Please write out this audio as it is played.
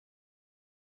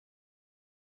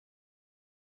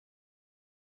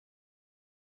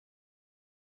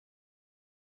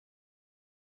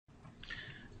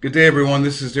Good day, everyone.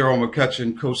 This is Darrell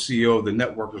McCutchen, co-CEO of the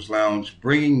Networkers Lounge,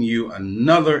 bringing you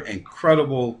another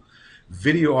incredible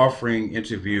video offering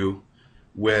interview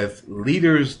with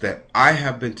leaders that I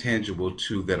have been tangible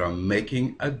to that are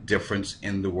making a difference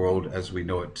in the world as we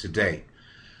know it today.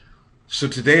 So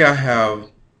today I have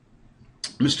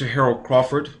Mr. Harold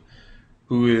Crawford,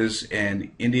 who is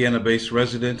an Indiana-based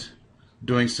resident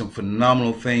doing some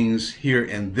phenomenal things here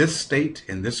in this state,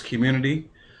 in this community,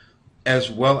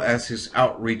 as well as his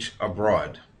outreach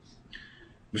abroad.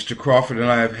 Mr. Crawford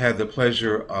and I have had the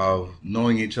pleasure of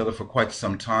knowing each other for quite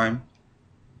some time.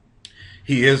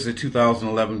 He is a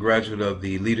 2011 graduate of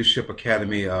the Leadership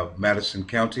Academy of Madison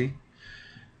County.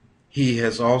 He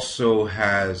has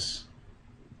 30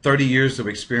 years of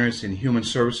experience in human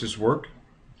services work.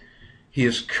 He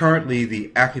is currently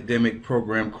the academic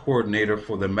program coordinator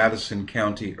for the Madison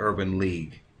County Urban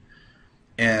League.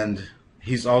 And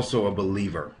he's also a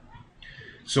believer.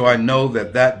 So I know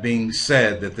that being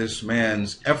said, that this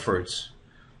man's efforts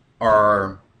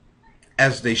are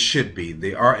as they should be.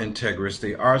 They are integrous.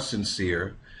 They are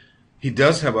sincere. He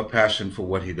does have a passion for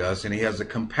what he does, and he has a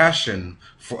compassion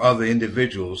for other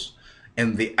individuals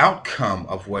and the outcome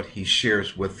of what he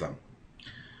shares with them.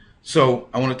 So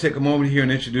I want to take a moment here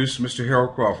and introduce Mr.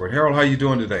 Harold Crawford. Harold, how are you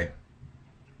doing today?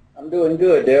 I'm doing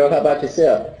good, Darrell. How about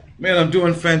yourself? Man, I'm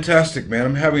doing fantastic, man.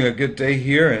 I'm having a good day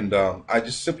here, and I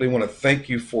just simply want to thank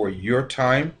you for your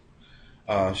time,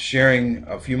 sharing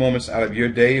a few moments out of your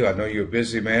day. I know you're a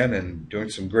busy man and doing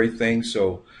some great things,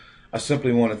 so I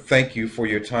simply want to thank you for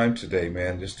your time today,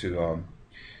 man, just to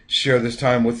share this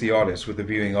time with the audience, with the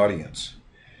viewing audience.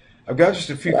 I've got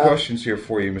just a few questions here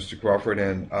for you, Mr. Crawford,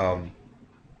 and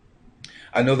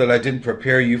I know that I didn't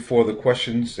prepare you for the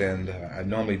questions, and I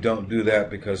normally don't do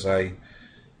that because I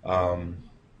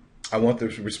want the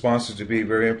responses to be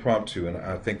very impromptu, and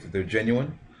I think that they're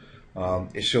genuine.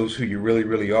 It shows who you really,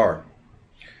 really are.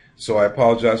 So I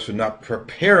apologize for not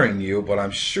preparing you, but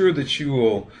I'm sure that you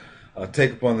will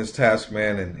take upon this task,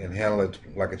 man, and handle it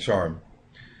like a charm.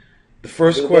 The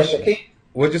first question,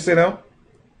 what'd you say now?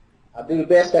 I'll do the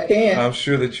best I can. I'm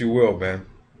sure that you will, man.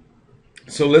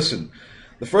 So listen,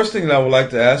 the first thing that I would like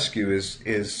to ask you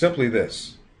is simply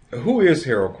this. Who is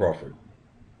Harold Crawford?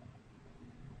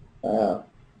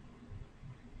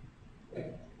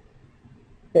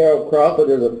 Harold Crawford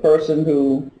is a person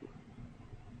who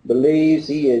believes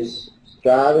he is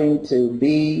striving to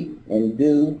be and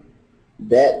do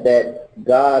that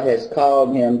God has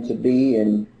called him to be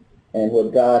and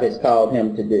what God has called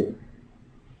him to do.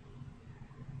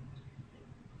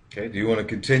 Okay, do you want to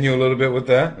continue a little bit with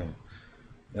that?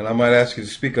 And I might ask you to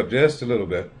speak up just a little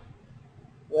bit.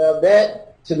 Well,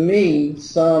 that to me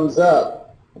sums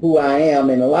up who I am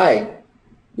in life,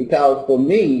 because for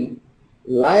me,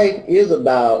 life is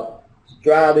about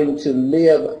striving to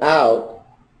live out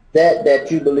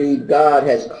that you believe God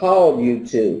has called you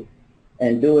to,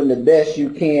 and doing the best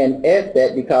you can at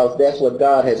that, because that's what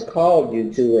God has called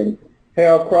you to. And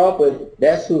Harold Crawford,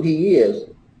 that's who he is,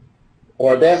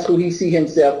 or that's who he sees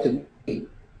himself to be,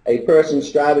 a person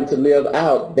striving to live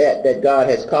out that God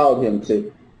has called him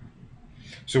to.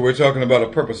 So we're talking about a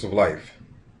purpose of life.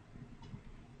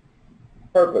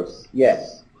 Purpose,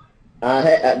 yes.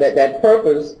 That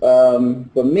purpose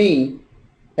for me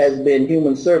has been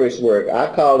human service work.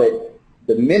 I call it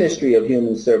the ministry of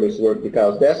human service work,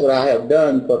 because that's what I have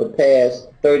done for the past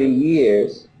 30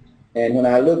 years. And when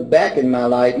I look back in my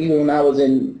life, even when I was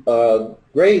in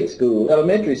grade school,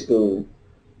 elementary school,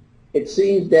 it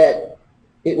seems that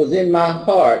it was in my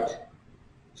heart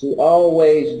to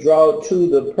always draw to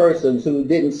the persons who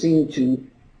didn't seem to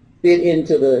fit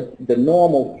into the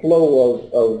normal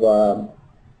flow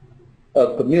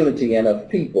of community and of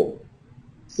people.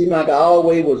 It seemed like I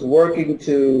always was working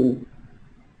to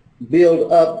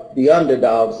build up the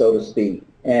underdog, so to speak.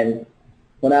 And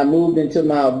when I moved into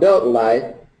my adult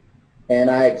life and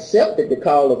I accepted the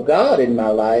call of God in my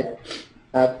life,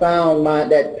 I found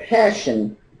that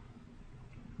passion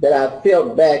that I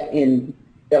felt back in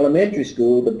elementary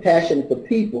school, the passion for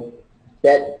people,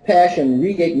 that passion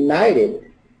reignited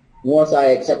once I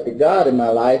accepted God in my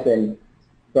life. And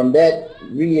from that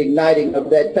reigniting of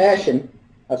that passion,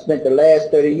 I spent the last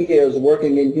 30 years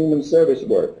working in human service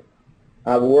work.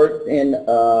 I've worked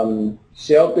in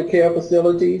shelter care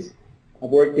facilities.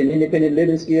 I've worked in independent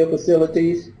living skill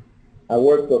facilities. I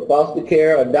worked for foster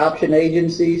care adoption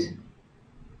agencies.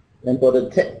 And for the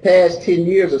past 10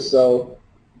 years or so,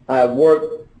 I've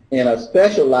worked in a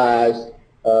specialized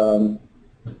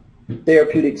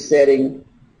therapeutic setting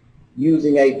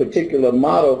using a particular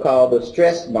model called the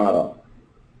stress model.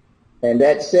 And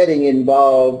that setting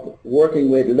involved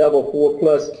working with level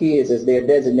 4+ kids, as they're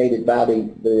designated by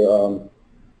the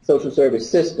social service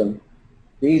system.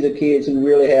 These are kids who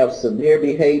really have severe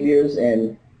behaviors,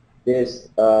 and this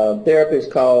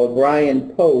therapist called Brian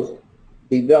Post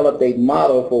developed a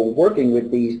model for working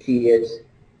with these kids,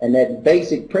 and that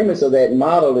basic premise of that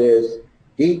model is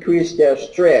decrease their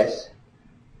stress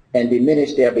and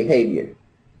diminish their behavior.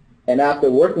 And after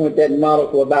working with that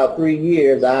model for about 3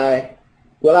 years, after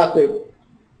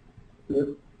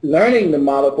learning the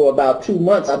model for about 2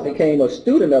 months, I became a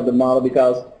student of the model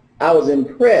because I was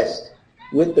impressed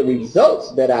with the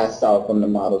results that I saw from the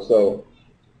model. So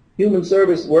human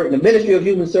service work, the Ministry of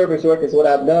Human Service Work is what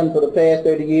I've done for the past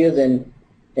 30 years, and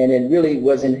it really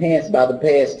was enhanced by the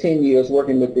past 10 years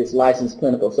working with this licensed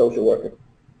clinical social worker.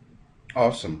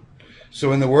 Awesome.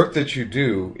 So in the work that you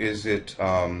do, is it,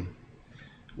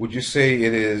 would you say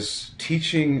it is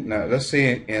teaching, now let's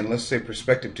say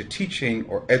perspective to teaching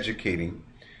or educating,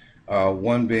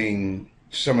 one being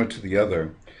similar to the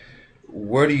other,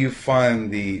 where do you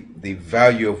find the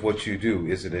value of what you do?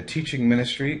 Is it a teaching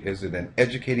ministry? Is it an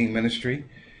educating ministry?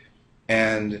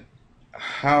 And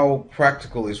how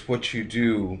practical is what you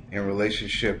do in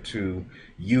relationship to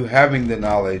you having the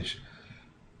knowledge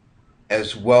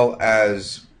as well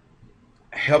as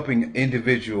helping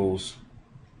individuals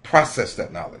process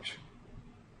that knowledge?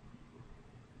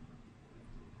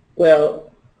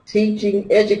 Well,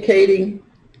 teaching, educating,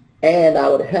 and I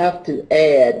would have to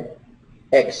add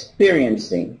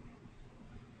experiencing.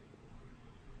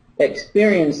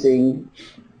 Experiencing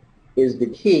is the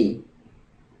key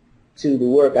to the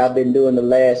work I've been doing the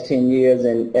last 10 years,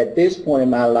 and at this point in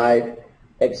my life,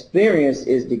 experience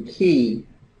is the key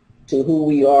to who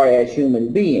we are as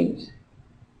human beings.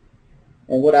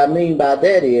 And what I mean by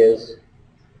that is,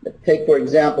 take for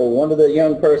example, one of the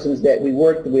young persons that we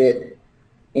worked with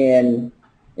in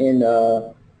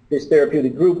this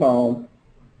therapeutic group home.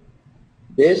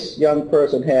 This young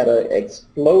person had an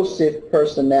explosive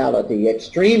personality,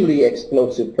 extremely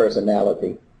explosive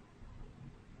personality.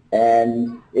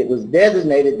 And it was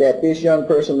designated that this young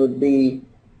person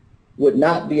would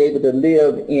not be able to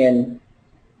live in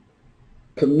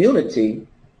community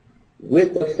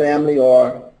with the family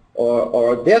or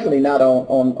definitely not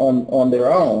on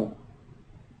their own.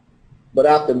 But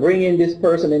after bringing this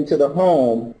person into the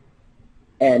home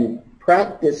and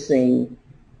practicing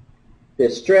the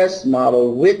stress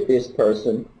model with this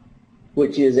person,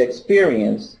 which is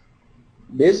experience,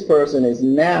 this person is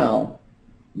now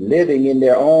living in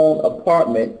their own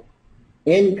apartment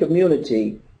in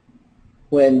community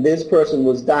when this person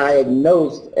was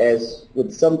diagnosed as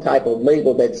with some type of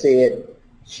label that said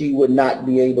she would not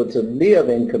be able to live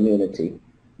in community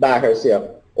by herself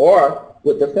or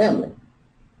with the family.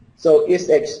 So it's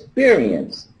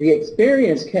experience. The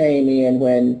experience came in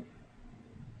when,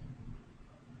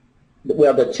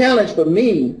 well, the challenge for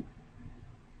me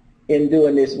in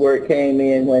doing this work came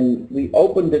in when we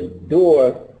opened the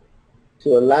door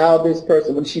to allow this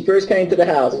person, when she first came to the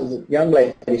house, it was a young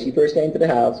lady, she first came to the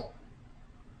house,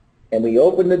 and we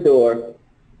opened the door,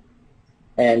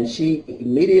 and she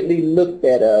immediately looked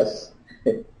at us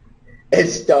and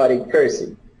started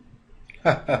cursing.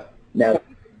 Now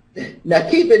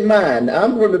keep in mind,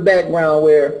 I'm from the background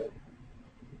where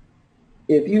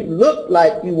if you looked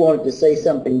like you wanted to say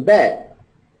something back,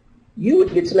 you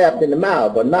would get slapped in the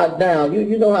mouth or knocked down.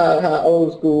 You know how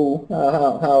old school,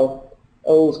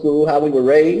 how we were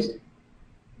raised.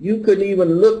 You couldn't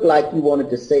even look like you wanted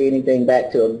to say anything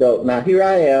back to an adult. Now here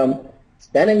I am,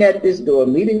 standing at this door,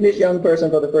 meeting this young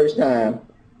person for the first time,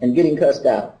 and getting cussed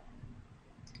out.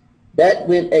 That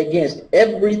went against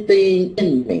everything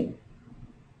in me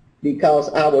because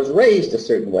I was raised a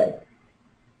certain way.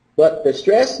 But the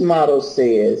stress model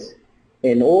says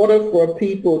in order for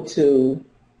people to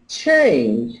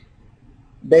change,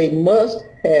 they must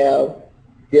have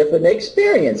different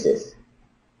experiences.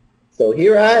 So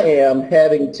here I am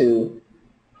having to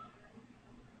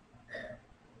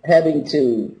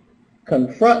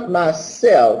confront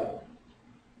myself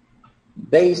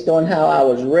based on how I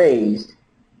was raised.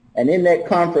 And in that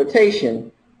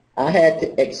confrontation, I had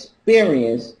to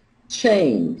experience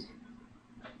change.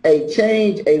 A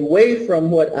change away from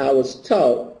what I was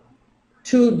taught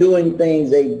to doing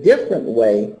things a different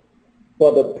way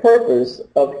for the purpose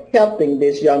of helping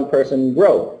this young person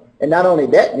grow. And not only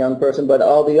that young person, but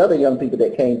all the other young people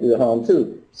that came through the home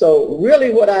too. So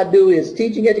really what I do is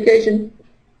teaching education,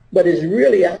 but it's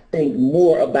really, I think,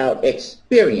 more about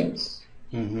experience.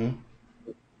 Mm-hmm.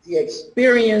 The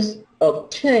experience of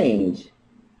change,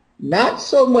 not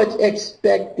so much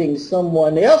expecting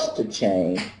someone else to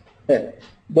change,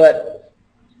 but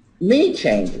me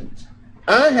changing.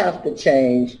 I have to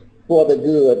change for the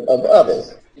good of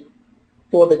others.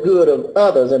 For the good of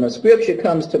others. And a scripture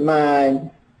comes to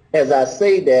mind as I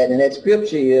say that, and that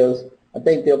scripture is, I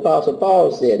think the Apostle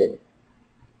Paul said it,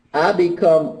 I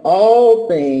become all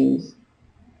things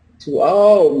to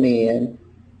all men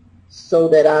so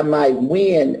that I might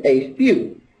win a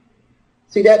few.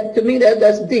 See, that to me,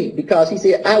 that's deep, because he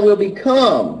said, I will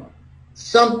become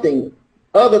something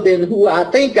other than who I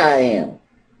think I am.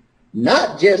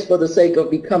 Not just for the sake of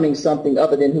becoming something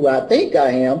other than who I think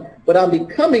I am, but I'm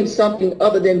becoming something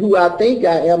other than who I think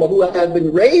I am or who I have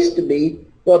been raised to be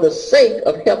for the sake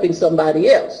of helping somebody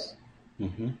else.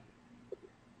 Mm-hmm.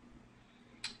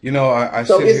 You know, I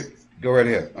So sit here. Go right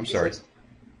ahead. I'm sorry.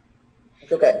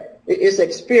 It's okay. It's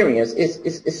experience.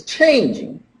 It's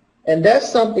changing. And that's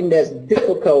something that's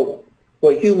difficult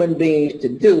for human beings to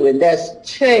do. And that's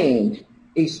change,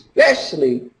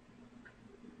 especially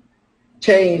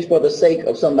change for the sake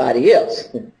of somebody else.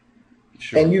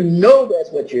 Sure. And you know that's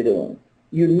what you're doing.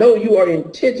 You know you are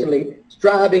intentionally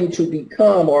striving to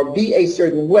become or be a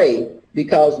certain way,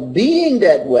 because being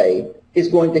that way is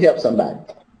going to help somebody.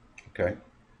 Okay.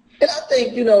 And I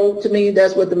think, you know, to me,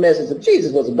 that's what the message of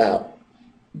Jesus was about.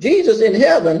 Jesus in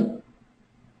heaven,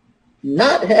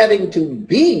 not having to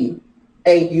be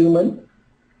a human,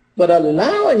 but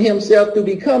allowing himself to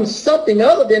become something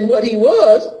other than what he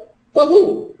was for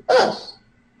who? Us.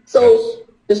 So Yes.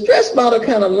 the stress model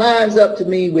kind of lines up to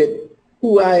me with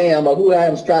who I am or who I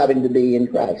am striving to be in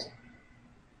Christ.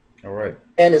 All right.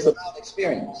 And it's about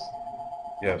experience.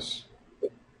 Yes.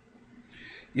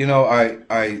 You know,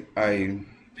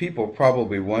 people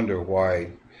probably wonder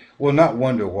why. Well, not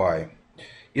wonder why.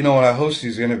 You know, when I host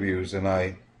these interviews, and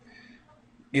I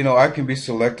can be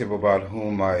selective about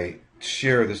whom I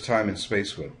share this time and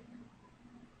space with.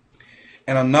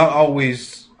 And I'm not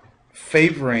always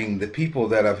favoring the people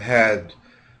that have had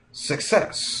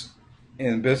success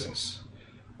in business,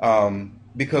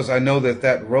 because I know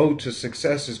that road to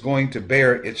success is going to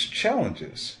bear its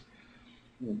challenges.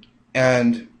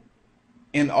 And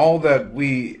in all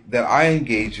that I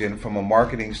engage in from a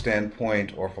marketing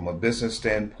standpoint or from a business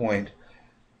standpoint,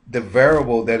 the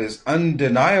variable that is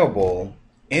undeniable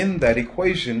in that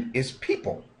equation is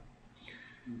people.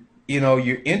 You know,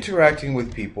 you're interacting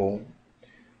with people,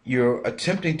 you're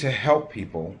attempting to help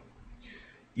people,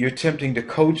 you're attempting to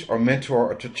coach or mentor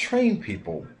or to train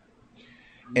people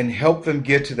and help them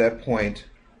get to that point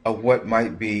of what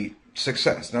might be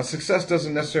success. Now, success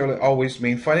doesn't necessarily always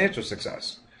mean financial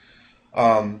success.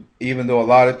 Even though a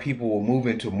lot of people will move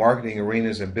into marketing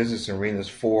arenas and business arenas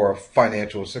for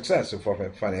financial success and for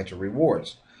financial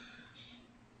rewards.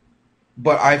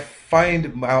 But I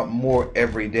find out more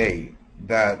every day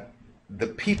that the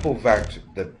people factor,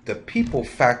 the people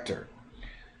factor,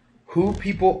 who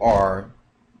people are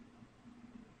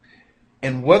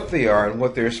and what they are and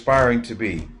what they're aspiring to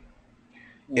be,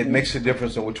 it makes a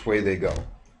difference in which way they go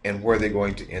and where they're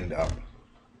going to end up.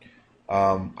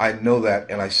 I know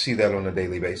that, and I see that on a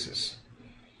daily basis.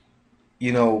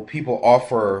 You know, people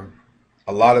offer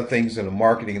a lot of things in the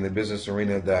marketing and the business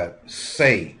arena that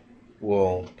say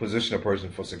will position a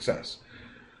person for success.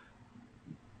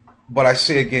 But I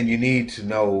say again, you need to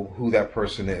know who that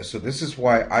person is. So this is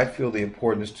why I feel the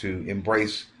importance to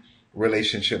embrace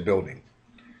relationship building,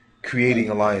 creating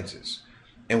alliances.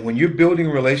 And when you're building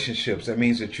relationships, that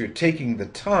means that you're taking the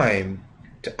time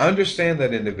to understand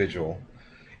that individual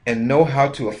and know how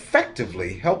to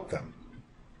effectively help them.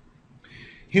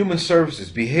 Human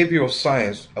services, behavioral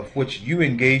science, of which you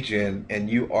engage in and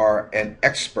you are an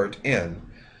expert in,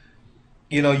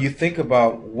 you know, you think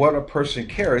about what a person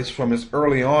carries from as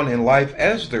early on in life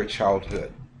as their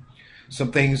childhood.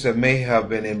 Some things that may have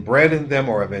been inbred in them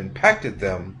or have impacted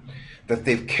them that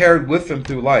they've carried with them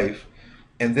through life.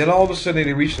 And then all of a sudden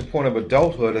they reach the point of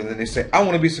adulthood and then they say, I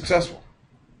want to be successful.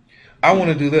 I want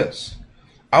to do this.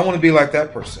 I want to be like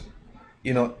that person.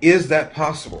 You know, is that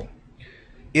possible?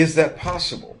 Is that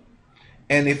possible?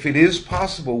 And if it is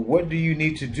possible, what do you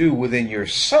need to do within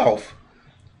yourself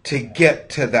to get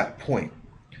to that point?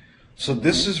 So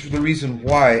this is the reason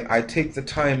why I take the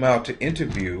time out to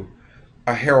interview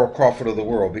a Harold Crawford of the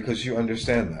world, because you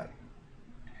understand that.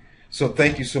 So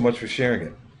thank you so much for sharing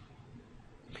it.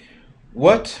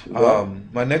 What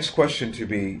my next question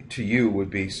to you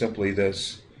would be simply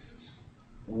this: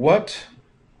 what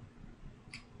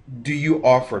do you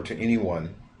offer to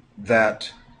anyone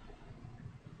that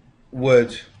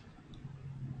would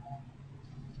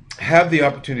have the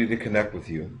opportunity to connect with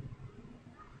you?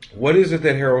 What is it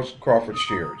that Harold Crawford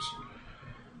shares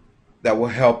that will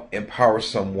help empower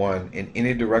someone in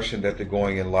any direction that they're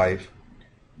going in life,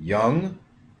 young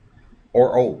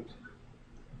or old,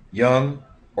 young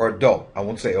or adult? I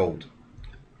won't say old.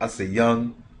 I'll say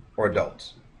young or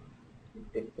adults.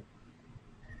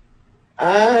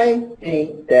 I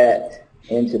think that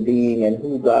into being and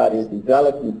who God is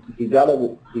developing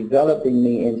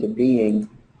me into being,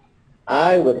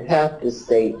 I would have to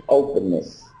say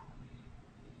openness.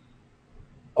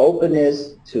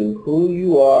 Openness to who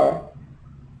you are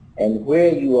and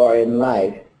where you are in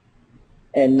life.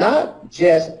 And not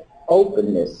just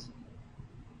openness.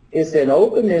 It's an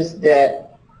openness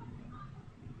that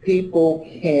people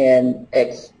can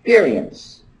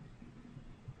experience.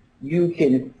 You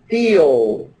can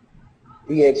feel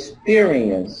the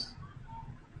experience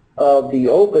of the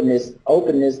openness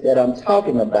that I'm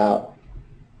talking about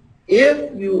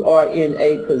if you are in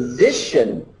a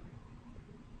position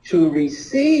to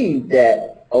receive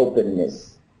that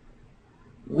openness.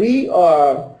 We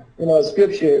are,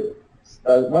 scripture,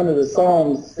 one of the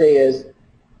Psalms says,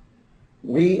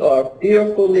 we are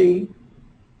fearfully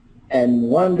and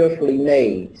wonderfully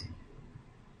made.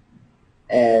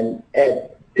 And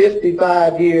at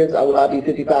 55 years, I'll be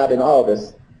 55 in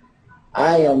August,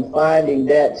 I am finding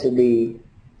that to be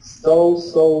so,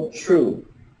 so true.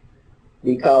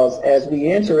 Because as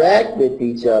we interact with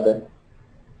each other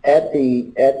at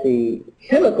the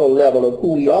chemical level of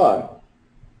who we are,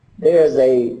 there's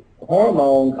a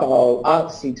hormone called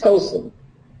oxytocin.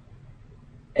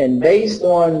 And based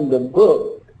on the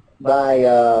book by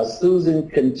Susan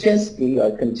Konchinsky,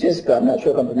 I'm not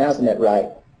sure if I'm pronouncing that right,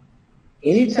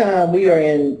 anytime we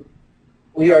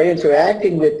are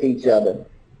interacting with each other,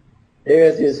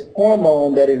 there's this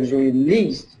hormone that is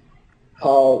released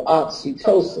called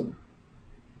oxytocin.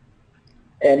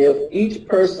 And if each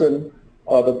person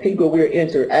or the people we're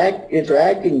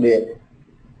interacting with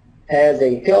has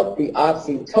a healthy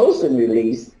oxytocin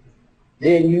release,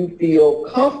 then you feel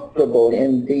comfortable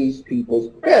in these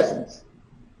people's presence.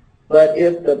 But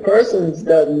if the person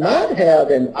does not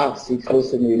have an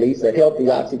oxytocin release, a healthy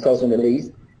oxytocin release,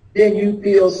 then you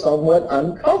feel somewhat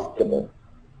uncomfortable.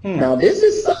 Now, this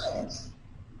is science.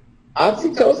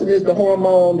 Oxytocin is the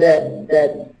hormone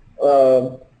that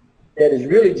is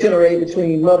really generated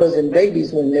between mothers and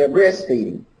babies when they're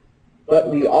breastfeeding. But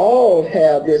we all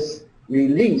have this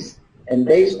release, and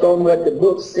based on what the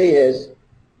book says,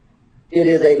 it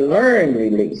is a learned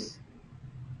release.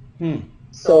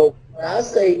 So when I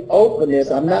say openness,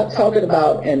 I'm not talking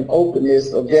about an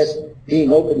openness of just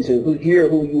being open to hear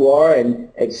who you are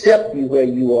and accept you where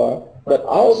you are, but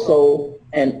also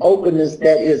an openness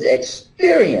that is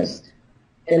experienced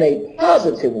in a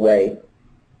positive way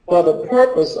for the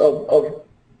purpose of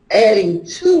adding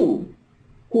to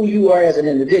who you are as an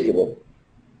individual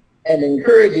and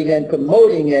encouraging and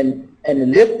promoting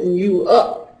and lifting you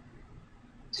up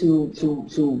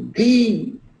to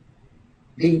be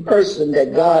the person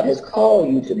that God has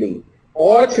called you to be,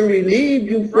 or to relieve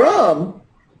you from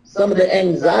some of the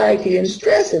anxiety and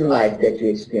stress in life that you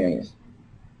experience.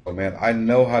 Oh man, I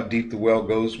know how deep the well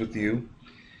goes with you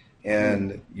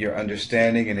and your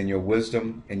understanding and in your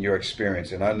wisdom and your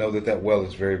experience. And I know that well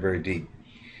is very, very deep.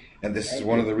 And this is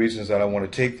one of the reasons that I want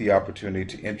to take the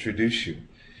opportunity to introduce you,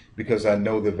 because I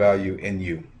know the value in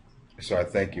you. So I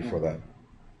thank you for that.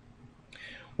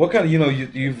 What kind of,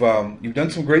 you've done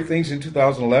some great things in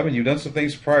 2011. You've done some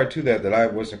things prior to that I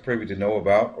wasn't privy to know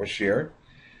about or share.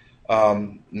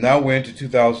 Now we're into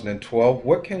 2012.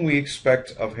 What can we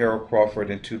expect of Harold Crawford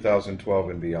in 2012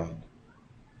 and beyond?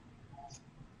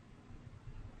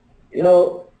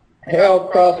 Harold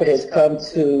Crawford has come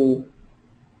to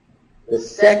the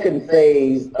second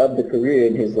phase of the career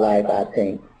in his life, I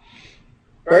think.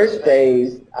 First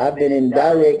phase, I've been in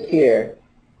direct care,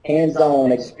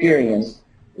 hands-on experience,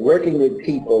 working with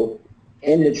people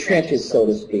in the trenches, so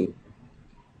to speak.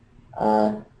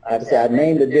 Like I said, I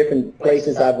named the different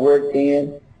places I've worked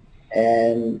in,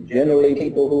 and generally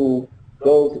people who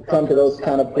come to those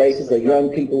kind of places are young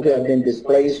people who have been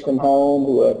displaced from home,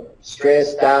 who are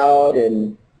stressed out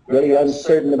and really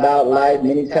uncertain about life,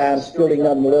 many times feeling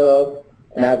unloved.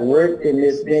 And I've worked in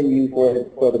this venue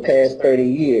for the past 30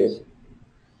 years.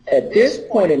 At this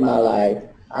point in my life,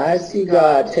 I see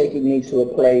God taking me to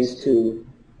a place to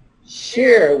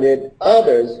share with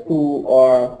others who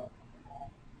are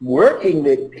working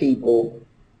with people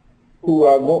who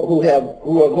are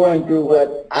going through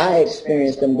what I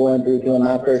experienced them going through during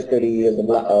my first 30 years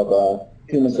of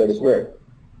human service work.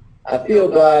 I feel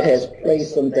God has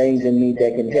placed some things in me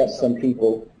that can help some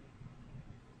people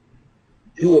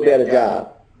do a better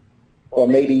job, or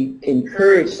maybe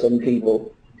encourage some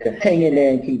people to hang in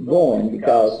there and keep going,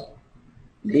 because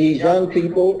these young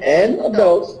people and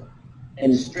adults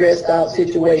in stressed out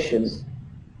situations,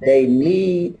 they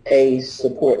need a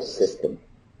support system.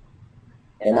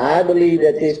 And I believe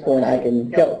at this point I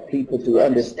can help people to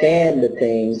understand the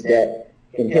things that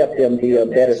can help them be a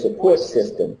better support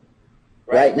system.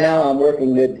 Right now I'm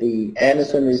working with the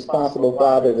Anderson Responsible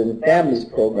Fathers and Families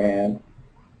program,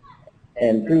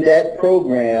 and through that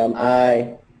program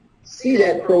I see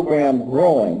that program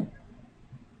growing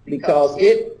because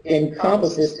it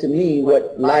encompasses to me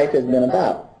what life has been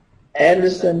about.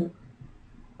 Anderson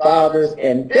Fathers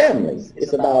and Families.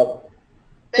 It's about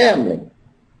family.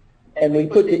 And we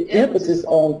put the emphasis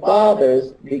on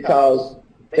fathers because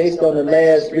based on the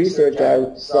last research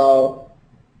I saw,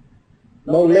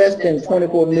 no less than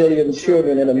 24 million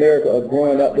children in America are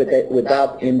growing up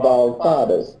without involved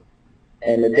fathers.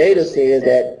 And the data says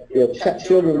that if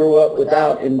children grow up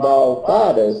without involved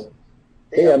fathers,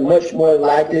 they are much more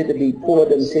likely to be poor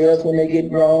themselves when they get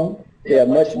grown. They are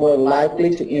much more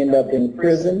likely to end up in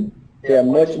prison. They are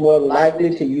much more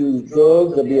likely to use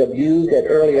drugs or be abused at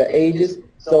earlier ages.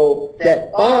 So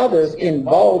that father's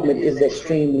involvement is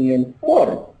extremely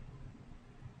important.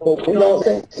 But we don't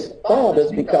say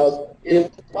fathers because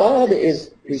if father is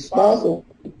responsible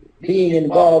for being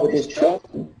involved with his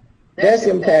children, that's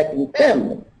impacting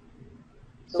family.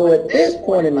 So at this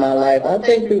point in my life, I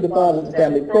think through the Fathers and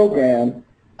Family program,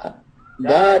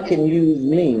 God can use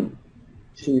me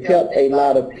to help a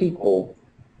lot of people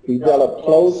develop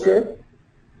closer,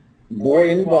 more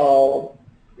involved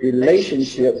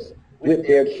relationships with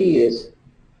their kids,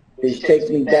 which takes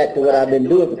me back to what I've been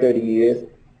doing for 30 years,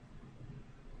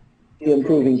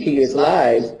 improving kids'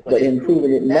 lives, but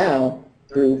improving it now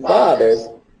through fathers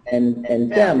and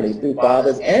families, through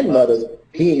fathers and mothers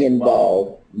being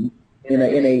involved in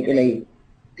a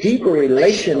deeper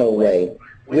relational way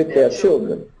with their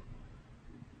children.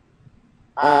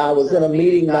 I was in a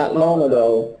meeting not long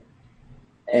ago,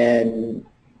 and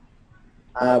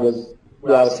I was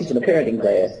teaching a parenting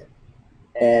class,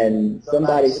 and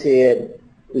somebody said,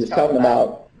 he was talking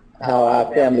about how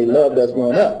our family loved us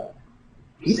growing up.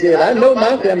 He said, I know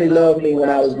my family loved me when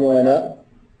I was growing up.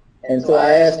 And so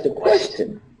I asked the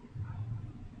question,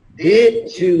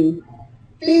 did you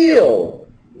feel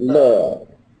love?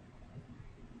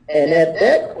 And at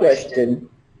that question,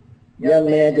 young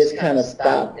man just kind of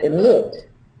stopped and looked.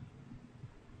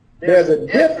 There's a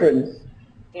difference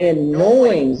in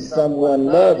knowing someone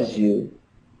loves you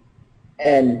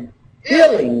and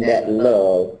feeling that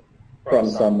love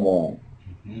from someone.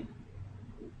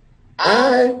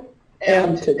 I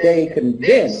am today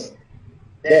convinced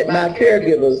that my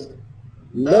caregivers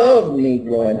loved me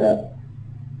growing up,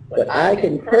 but I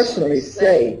can personally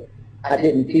say I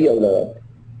didn't feel love.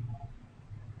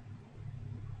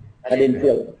 I didn't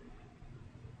feel it.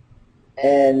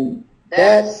 And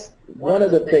that's one of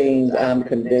the things I'm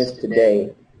convinced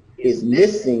today is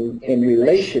missing in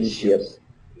relationships,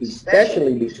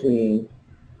 especially between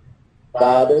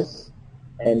fathers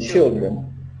and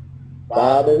children,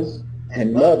 fathers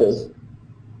and mothers,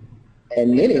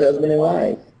 and many husband and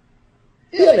wives.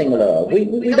 Feeling love. We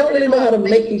don't really know how to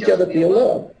make each other feel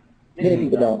love. Many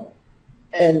people don't.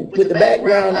 And with the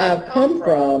background I've come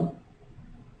from,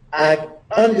 I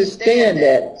understand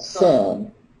that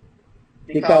some.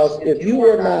 Because if you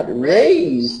were not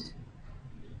raised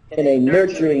in a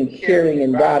nurturing, caring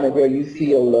environment where you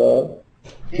feel love,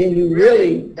 then you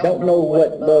really don't know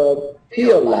what love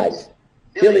feels like.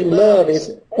 Feeling love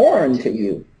is foreign to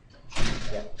you.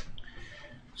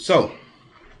 So,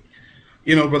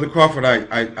 you know, Brother Crawford,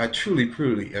 I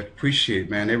truly appreciate,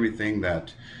 man, everything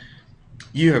that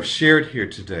you have shared here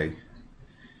today.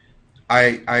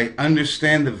 I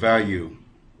understand the value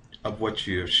of what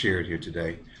you have shared here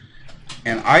today.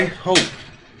 And I hope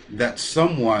that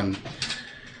someone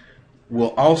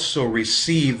will also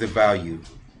receive the value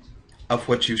of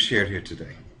what you've shared here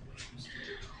today.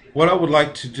 What I would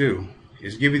like to do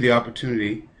is give you the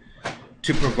opportunity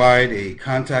to provide a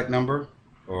contact number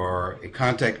or a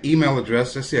contact email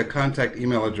address. Let's say a contact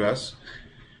email address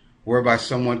whereby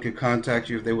someone could contact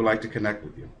you if they would like to connect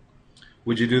with you.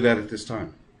 Would you do that at this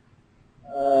time?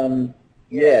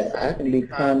 Yes, I can be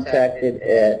contacted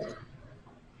at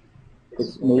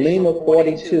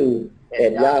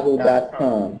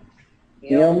mulima42@yahoo.com.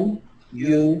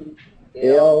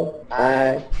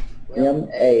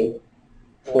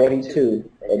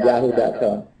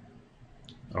 MULIMA42@yahoo.com.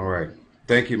 All right.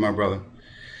 Thank you, my brother.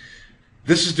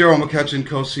 This is Darrell McCutchen,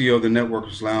 co-CEO of the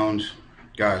Networkers Lounge.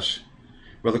 Gosh,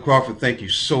 Brother Crawford, thank you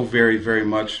so very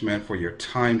much, man, for your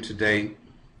time today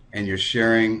and your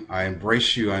sharing. I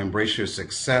embrace you. I embrace your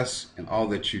success and all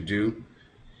that you do.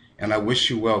 And I wish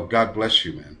you well. God bless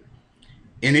you, man.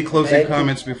 Any closing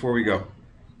comments before we go?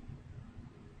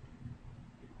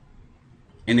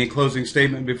 Any closing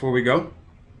statement before we go?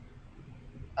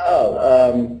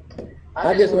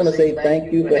 I just want to say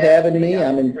thank you for having me.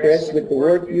 I'm impressed with the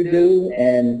work you do,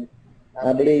 and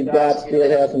I believe God still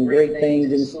has some great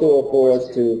things in store for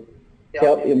us to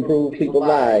help improve people's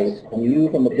lives. From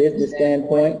you from a business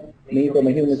standpoint, me from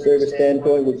a human service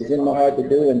standpoint, which is in my heart to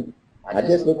do, and I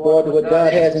just look forward to what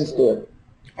God has in store.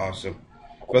 Awesome.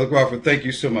 Brother Crawford, thank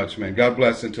you so much, man. God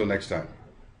bless until next time.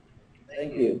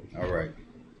 Thank you. All right.